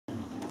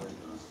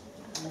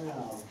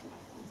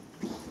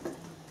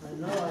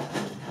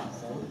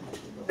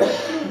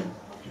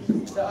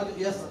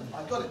Yes,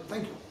 I got it.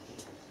 Thank you.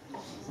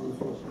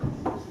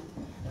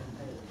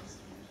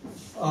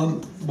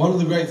 One of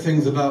the great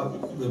things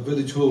about the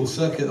village hall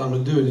circuit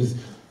I'm doing is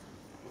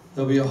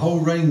there'll be a whole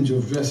range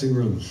of dressing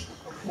rooms.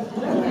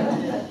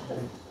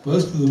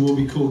 Most of them will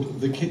be called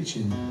the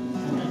kitchen.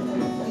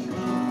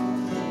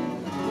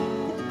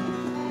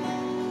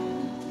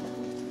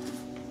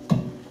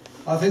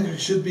 I think it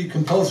should be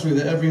compulsory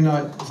that every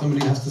night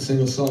somebody has to sing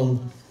a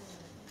song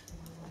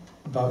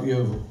about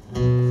Yeovil.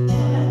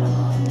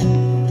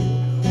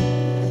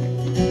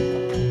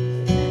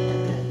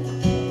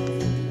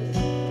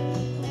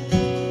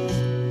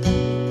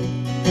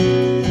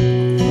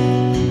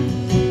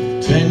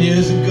 10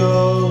 years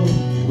ago,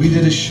 we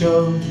did a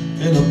show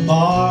in a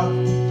bar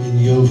in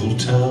Yeovil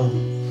town.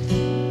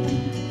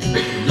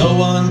 No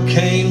one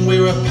came, we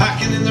were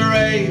packing in the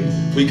rain.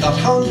 We got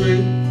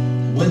hungry,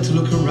 went to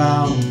look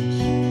around.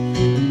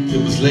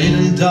 It was late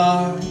and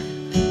dark,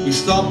 we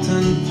stopped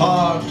and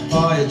parked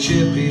by a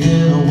chippy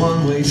in a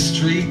one-way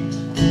street.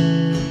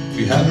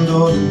 We hadn't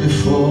ordered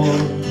before,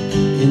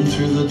 in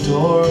through the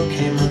door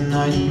came a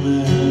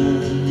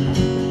nightmare,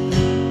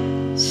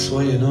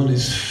 swaying on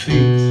his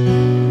feet.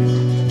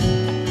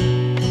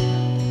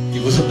 He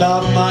was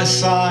about my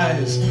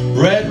size,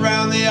 red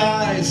round the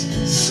eyes,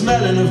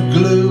 smelling of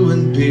glue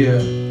and beer.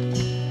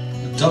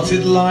 A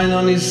dotted line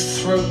on his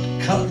throat,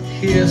 cut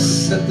here,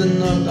 said the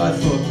note. I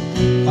thought,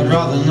 I'd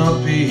rather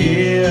not be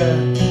here.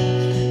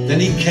 Then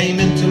he came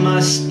into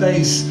my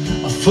space,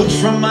 a foot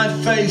from my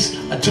face.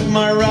 I took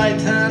my right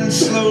hand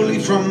slowly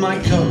from my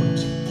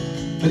coat,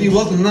 but he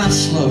wasn't that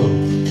slow.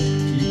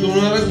 You don't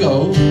let it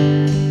go,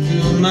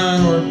 you're a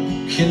man or a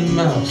kin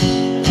mouse.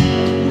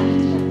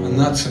 And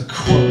that's a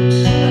quote.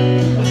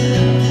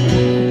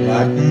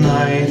 Black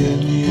night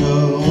in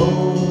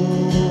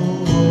Yeovil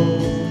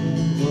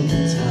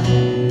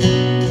town.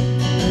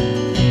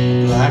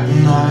 Black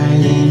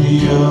night in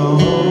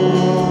Yeovil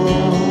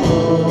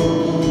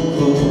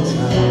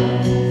town.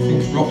 I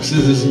think rock,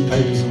 scissors and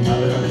paper somehow,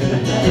 okay.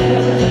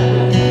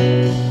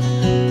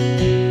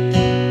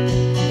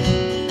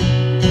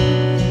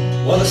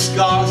 Well, the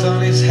scars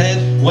on his head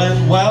went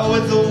well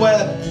with the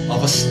web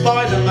of a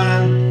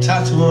Spider-Man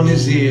tattoo on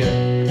his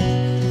ear.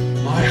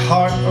 My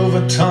heart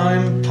over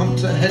time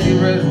pumped a heady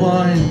red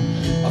wine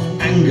of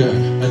anger,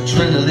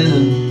 adrenaline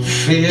and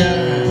fear.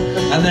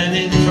 And then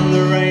in from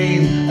the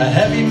rain a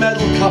heavy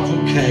metal couple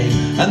came,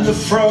 and the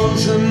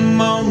frozen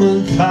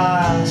moment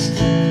passed.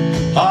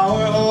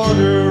 Our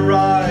order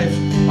arrived,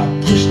 I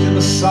pushed him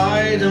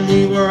aside and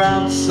we were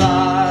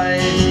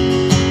outside.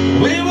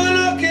 We were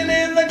looking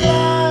in the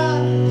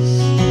glass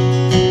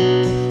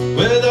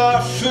with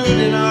our food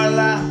in our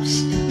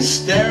laps,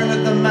 staring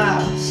at the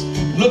maps,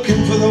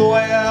 looking for the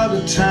way out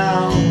of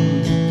town.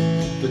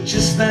 But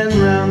just then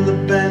round the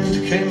bend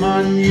came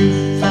our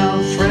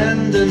newfound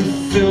friend, and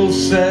Phil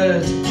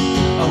said,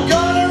 I'm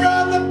gonna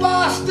run the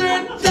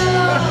bastard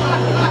down.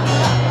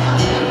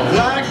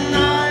 Black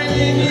night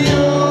in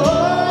Yeovil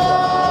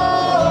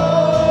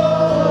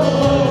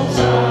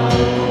town.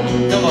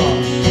 Come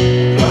on.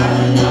 Black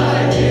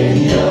night in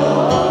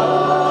Yeovil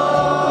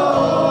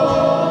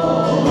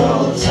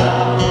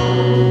town.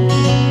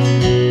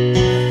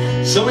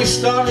 So we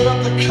started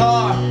up the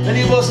car, and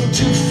he wasn't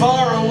too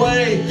far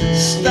away,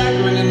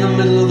 staggering in the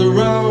middle of the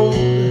road.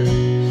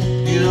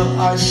 You know,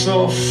 I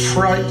saw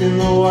fright in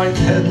the white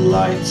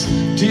headlights.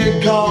 Dear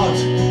God,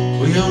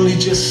 we only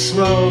just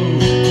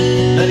slowed.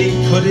 Then he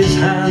put his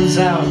hands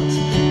out,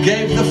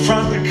 gave the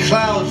front a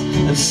clout,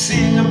 and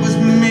seeing it was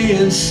me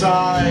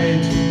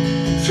inside,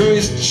 threw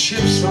his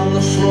chips on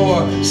the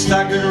floor,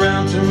 staggered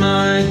around to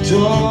my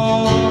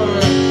door.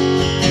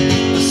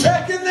 The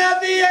second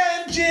that the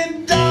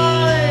engine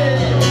died,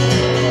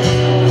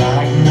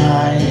 black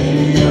night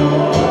in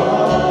Yeovil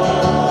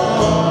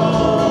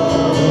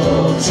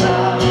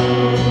town.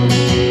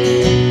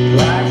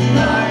 Black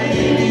night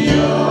in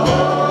Yeovil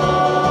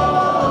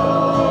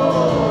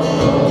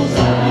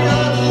town.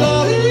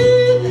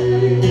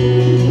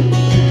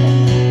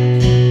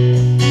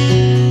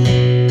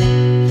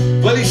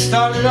 Well, he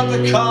started up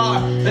the car,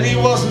 and he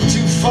wasn't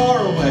too far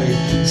away,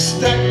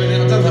 staggering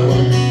in. I've done that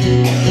one.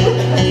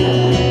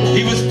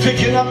 He was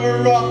picking up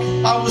a rock,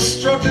 I was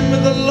struggling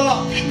with the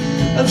lock,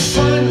 and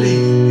finally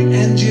the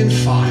engine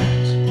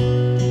fired.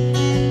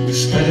 We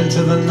sped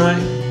into the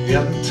night, we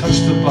hadn't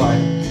touched a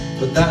bite,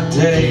 but that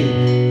day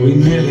we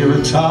nearly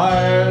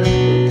retired.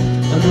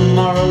 And the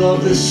moral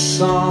of this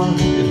song,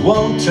 it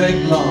won't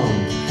take long,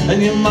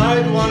 and you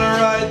might want to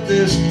write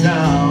this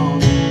down.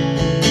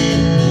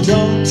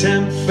 Don't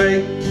tempt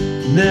fate,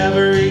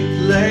 never eat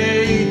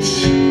late,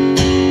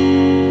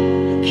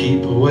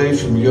 keep away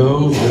from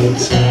Yeovil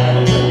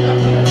town.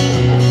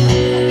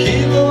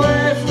 Keep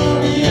away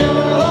from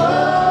Yeovil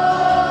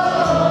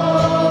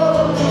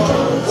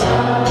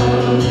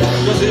town,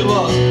 'cause it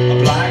was a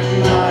black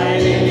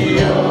night in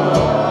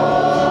Yeovil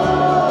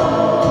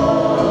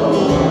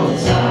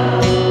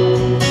town.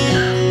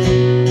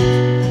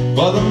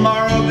 Well, the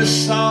moral of this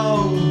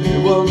song, it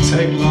won't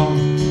take long,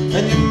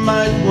 and you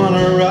might want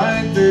to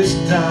write this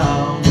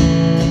down.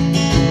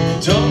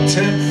 Don't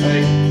tempt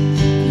fate,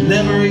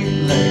 never eat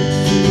late.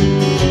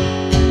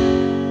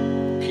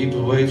 Keep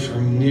away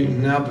from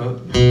Newton Abbot.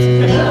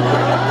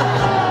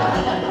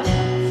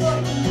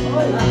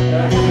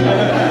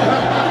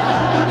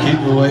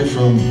 Keep away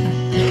from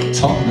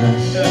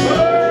Totnes.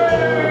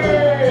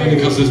 Only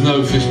because there's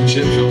no fish and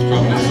chip shops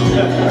probably,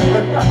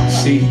 so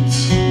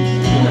seeds.